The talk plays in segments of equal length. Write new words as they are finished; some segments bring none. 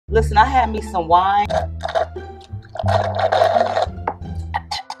Listen, I had me some wine.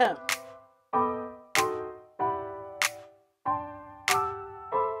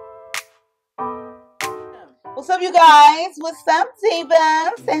 What's up, you guys? What's up,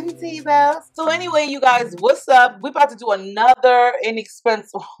 T-Bells and T-Bells? So anyway, you guys, what's up? We're about to do another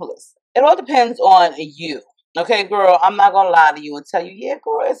inexpensive list. It all depends on you. Okay, girl, I'm not going to lie to you and tell you, yeah,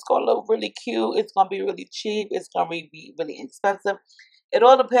 girl, it's going to look really cute. It's going to be really cheap. It's going to be really inexpensive. It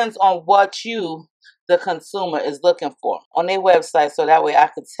all depends on what you, the consumer, is looking for on their website. So that way I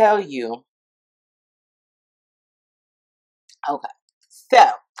could tell you. Okay,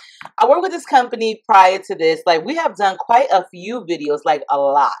 so I worked with this company prior to this. Like, we have done quite a few videos, like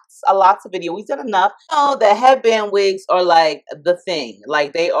lots of videos. We've done enough. You know, the headband wigs are like the thing.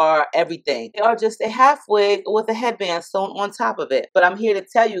 Like, they are everything. They are just a half wig with a headband sewn on top of it. But I'm here to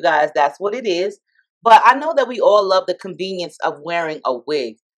tell you guys that's what it is. But I know that we all love the convenience of wearing a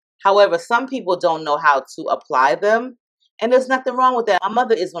wig. However, some people don't know how to apply them. And there's nothing wrong with that. My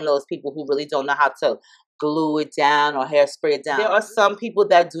mother is one of those people who really don't know how to glue it down or hairspray it down. There are some people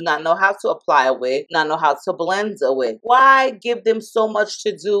that do not know how to apply a wig, not know how to blend a wig. Why give them so much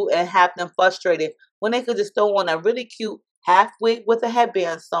to do and have them frustrated when they could just throw on a really cute half wig with a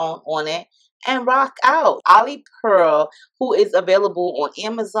headband sewn on it and rock out? Ali Pearl, who is available on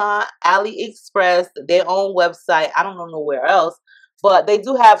Amazon, AliExpress, their own website, I don't know nowhere else, but they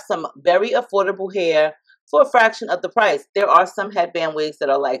do have some very affordable hair for a fraction of the price. There are some headband wigs that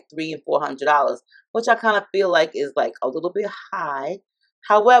are like $300 and $400, which I kind of feel like is like a little bit high.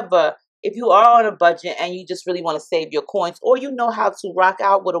 However, if you are on a budget and you just really want to save your coins, or you know how to rock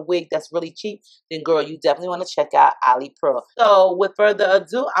out with a wig that's really cheap, then girl, you definitely want to check out Ali Pearl. So with further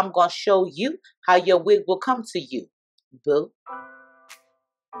ado, I'm going to show you how your wig will come to you. Boo.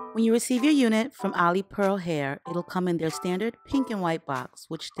 When you receive your unit from Ali Pearl Hair, it'll come in their standard pink and white box,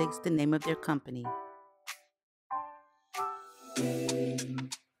 which states the name of their company.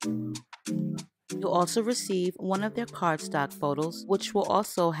 You'll also receive one of their cardstock photos, which will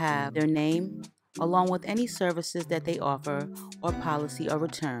also have their name, along with any services that they offer or policy or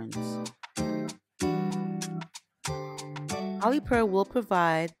returns. Ali Pearl will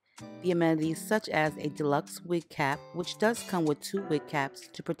provide the amenities such as a deluxe wig cap, which does come with 2 wig caps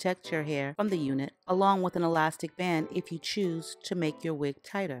to protect your hair from the unit, along with an elastic band if you choose to make your wig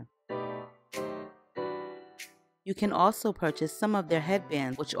tighter. You can also purchase some of their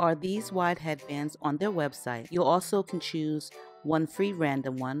headbands, which are these wide headbands on their website. You also can choose one free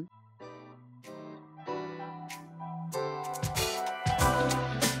random one.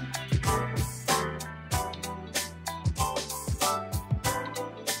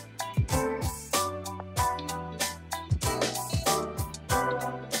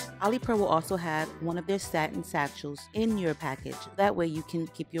 Ali Pearl will also have one of their satin satchels in your package. That way you can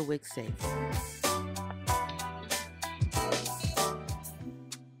keep your wig safe.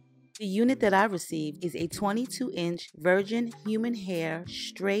 The unit that I received is a 22-inch virgin human hair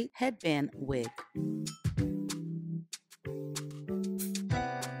straight headband wig.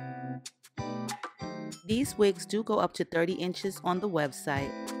 These wigs do go up to 30 inches on the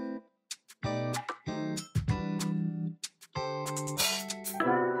website.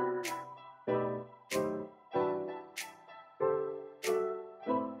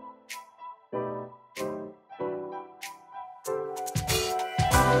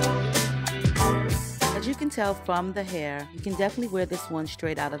 As you can tell from the hair, you can definitely wear this one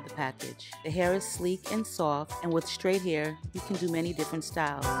straight out of the package. The hair is sleek and soft, and with straight hair, you can do many different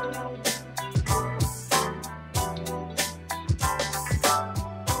styles.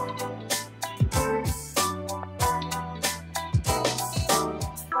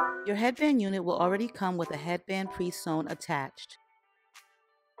 Your headband unit will already come with a headband pre-sewn attached.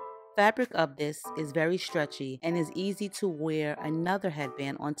 Fabric of this is very stretchy and is easy to wear another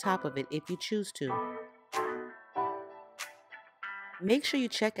headband on top of it if you choose to. Make sure you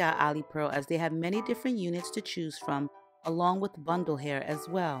check out Ali Pearl as they have many different units to choose from, along with bundle hair as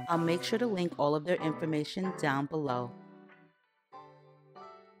well. I'll make sure to link all of their information down below.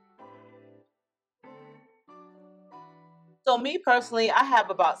 So me personally, I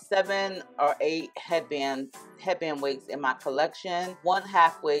have about 7 or 8 headband wigs in my collection. 1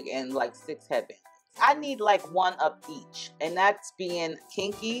 half wig and like 6 headbands. I need like 1 of each, and that's being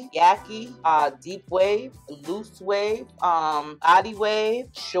kinky, yaki, deep wave, loose wave, body wave,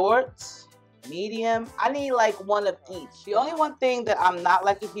 short, medium. I need like 1 of each. The only one thing that I'm not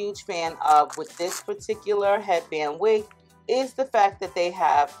like a huge fan of with this particular headband wig is the fact that they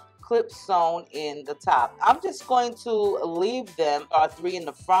have clips sewn in the top. I'm just going to leave them 3 in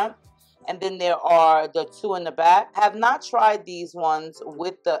the front and then there are the two in the back. I have not tried these ones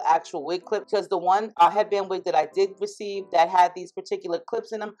with the actual wig clip because the one headband wig that I did receive that had these particular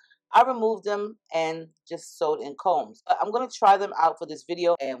clips in them, I removed them and just sewed in combs. But I'm going to try them out for this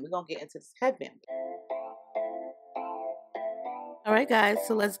video, and we're going to get into this headband. Alright guys,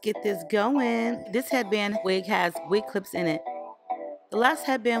 so let's get this going. This headband wig has wig clips in it. The last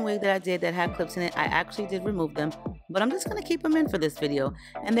headband wig that I did that had clips in it, I actually did remove them, but I'm just going to keep them in for this video.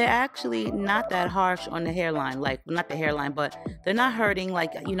 And they're actually not that harsh on the hairline, like, not the hairline, but they're not hurting.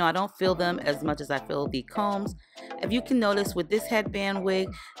 Like, you know, I don't feel them as much as I feel the combs. If you can notice with this headband wig,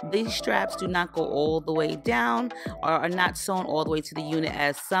 these straps do not go all the way down or are not sewn all the way to the unit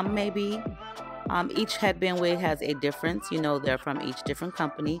as some may be. Each headband wig has a difference. You know, they're from each different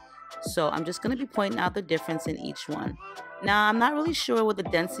company. So I'm just going to be pointing out the difference in each one. Now, I'm not really sure what the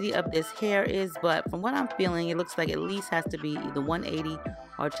density of this hair is, but from what I'm feeling, it looks like at least has to be either 180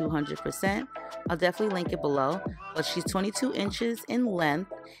 or 200%. I'll definitely link it below. But she's 22 inches in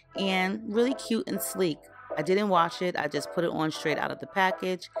length and really cute and sleek. I didn't wash it. I just put it on straight out of the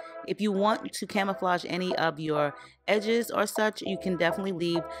package. If you want to camouflage any of your edges or such, you can definitely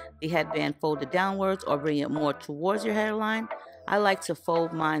leave the headband folded downwards or bring it more towards your hairline. I like to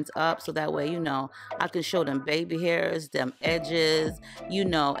fold mine up so that way, you know, I can show them baby hairs, them edges, you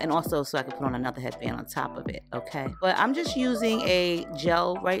know, and also so I can put on another headband on top of it, okay? But I'm just using a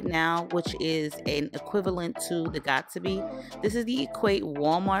gel right now, which is an equivalent to the Got2b. This is the Equate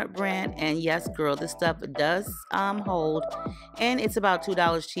Walmart brand, and yes, girl, this stuff does hold, and it's about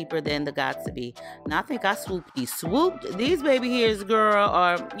 $2 cheaper than the Got2b. Now, I think I swooped these baby hairs, girl,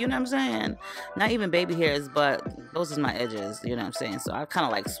 or, you know what I'm saying? Not even baby hairs, but those is my edges, you know what I'm saying? So I kind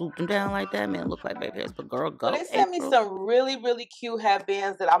of like swooped them down like that, man. It look like baby hairs, but girl, go. So they sent me some really, really cute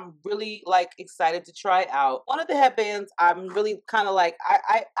headbands that I'm really like excited to try out. One of the headbands I'm really kind of like,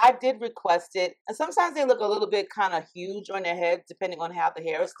 I did request it, and sometimes they look a little bit kind of huge on their head depending on how the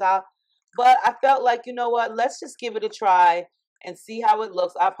hair is styled. But I felt like, you know what, let's just give it a try and see how it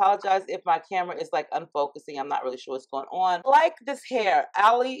looks. I apologize if my camera is like unfocusing. I'm not really sure what's going on. Like this hair,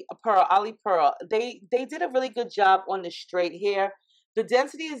 Ali Pearl, they did a really good job on the straight hair. The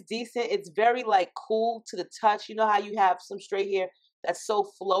density is decent. It's very like cool to the touch. You know how you have some straight hair that's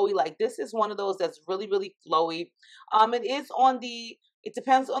so flowy? Like this is one of those that's really, really flowy. It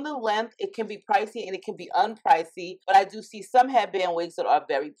depends on the length. It can be pricey and it can be unpricey, but I do see some headband wigs that are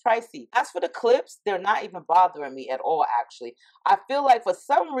very pricey. As for the clips, they're not even bothering me at all, actually. I feel like for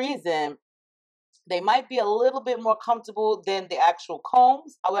some reason, they might be a little bit more comfortable than the actual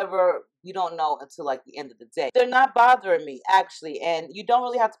combs. However, you don't know until like the end of the day. They're not bothering me, actually, and you don't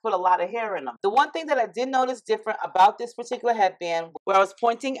really have to put a lot of hair in them. The one thing that I did notice different about this particular headband, where I was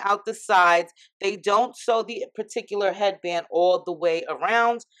pointing out the sides, they don't sew the particular headband all the way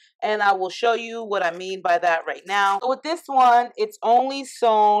around, and I will show you what I mean by that right now. So with this one, it's only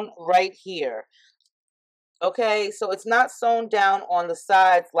sewn right here. Okay, so it's not sewn down on the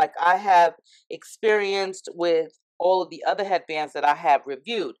sides like I have experienced with all of the other headbands that I have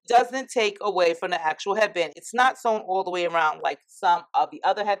reviewed. It doesn't take away from the actual headband. It's not sewn all the way around like some of the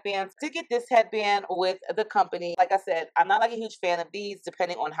other headbands. To get this headband with the company, like I said, I'm not like a huge fan of these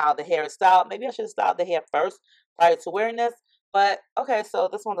depending on how the hair is styled. Maybe I should have styled the hair first prior to wearing this. But, okay, so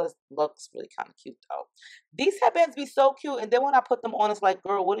this one looks really kind of cute, though. These headbands be so cute, and then when I put them on, it's like,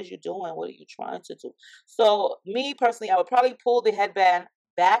 girl, what are you doing? What are you trying to do? So, me, personally, I would probably pull the headband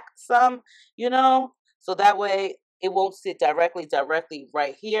back some, you know, so that way it won't sit directly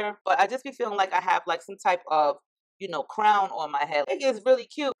right here. But I just be feeling like I have, like, some type of, you know, crown on my head. It is really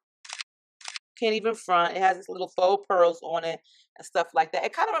cute. Can't even front. It has this little faux pearls on it and stuff like that.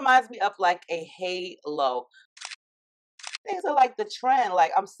 It kind of reminds me of, like, a halo. Things are like the trend. Like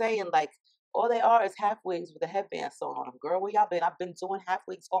I'm saying, like all they are is half wigs with a headband sewn on them. Girl, where y'all been? I've been doing half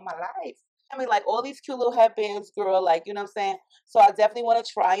wigs all my life. I mean, like all these cute little headbands, girl. Like, you know what I'm saying? So I definitely want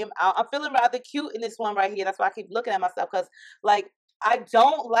to try them out. I'm feeling rather cute in this one right here. That's why I keep looking at myself, because like I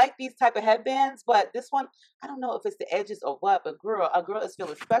don't like these type of headbands, but this one, I don't know if it's the edges or what, but girl, a girl is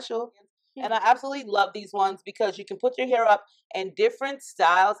feeling special. And I absolutely love these ones because you can put your hair up in different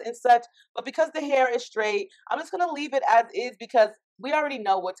styles and such. But because the hair is straight, I'm just going to leave it as is because we already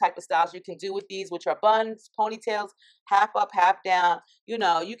know what type of styles you can do with these, which are buns, ponytails, half up, half down. You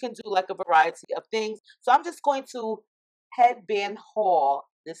know, you can do like a variety of things. So I'm just going to headband haul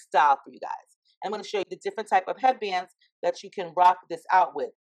this style for you guys. I'm going to show you the different type of headbands that you can rock this out with.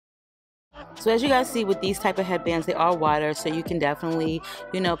 So as you guys see with these type of headbands, they are wider, so you can definitely,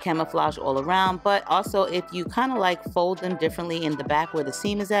 you know, camouflage all around. But also if you kind of like fold them differently in the back where the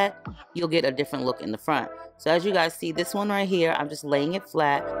seam is at, you'll get a different look in the front. So as you guys see, this one right here, I'm just laying it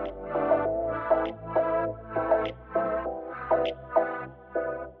flat.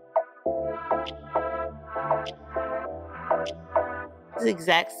 the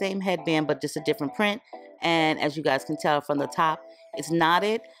exact same headband, but just a different print. And as you guys can tell from the top, it's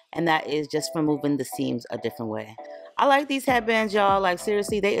knotted, and that is just for moving the seams a different way. I like these headbands, y'all. Like,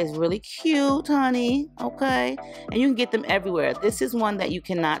 seriously, they is really cute, honey. Okay, and you can get them everywhere. This is one that you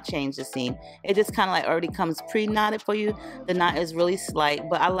cannot change the seam. It just kind of like already comes pre-knotted for you. The knot is really slight,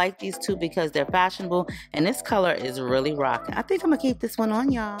 but I like these two because they're fashionable, and this color is really rocking. I think I'm gonna keep this one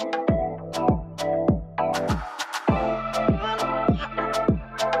on, y'all.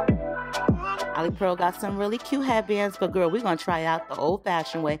 Ali Pearl got some really cute headbands, but girl, we're gonna try out the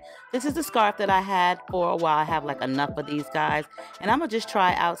old-fashioned way. This is the scarf that I had for a while. I have like enough of these guys, and I'm gonna just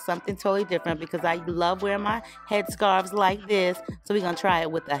try out something totally different because I love wearing my head scarves like this. So we're gonna try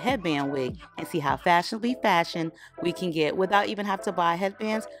it with a headband wig and see how fashionably fashioned we can get without even have to buy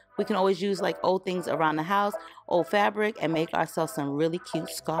headbands. We can always use like old things around the house, old fabric, and make ourselves some really cute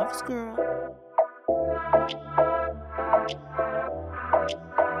scarves, girl.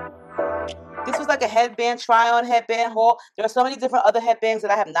 This was like a headband try-on headband haul. There are so many different other headbands that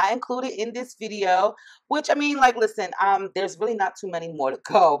I have not included in this video, which, I mean, like, listen, there's really not too many more to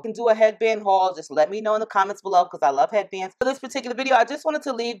go. You can do a headband haul. Just let me know in the comments below because I love headbands. For this particular video, I just wanted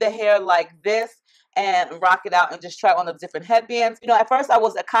to leave the hair like this and rock it out and just try on the different headbands. You know, at first I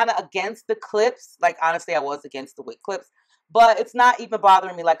was kind of against the clips. Like, honestly, I was against the wig clips. But it's not even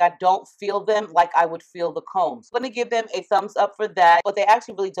bothering me. Like, I don't feel them like I would feel the combs. I'm going to give them a thumbs up for that. But they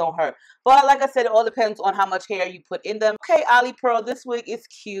actually really don't hurt. But like I said, it all depends on how much hair you put in them. Okay, Ali Pearl, this wig is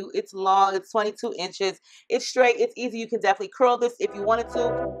cute. It's long. It's 22 inches. It's straight. It's easy. You can definitely curl this if you wanted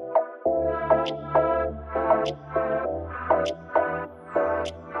to.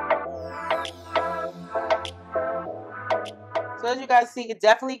 So as you guys see, it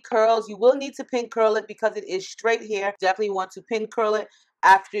definitely curls. You will need to pin curl it because it is straight hair. Definitely want to pin curl it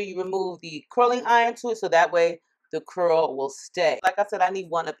after you remove the curling iron to it, so that way the curl will stay. Like I said, I need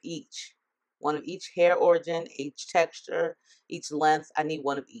one of each. One of each hair origin, each texture, each length. I need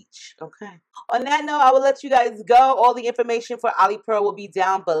one of each. Okay. On that note, I will let you guys go. All the information for Ali Pearl will be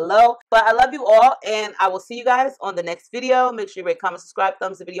down below. But I love you all, and I will see you guys on the next video. Make sure you rate, comment, subscribe,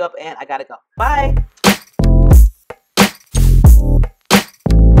 thumbs the video up, and I gotta go. Bye.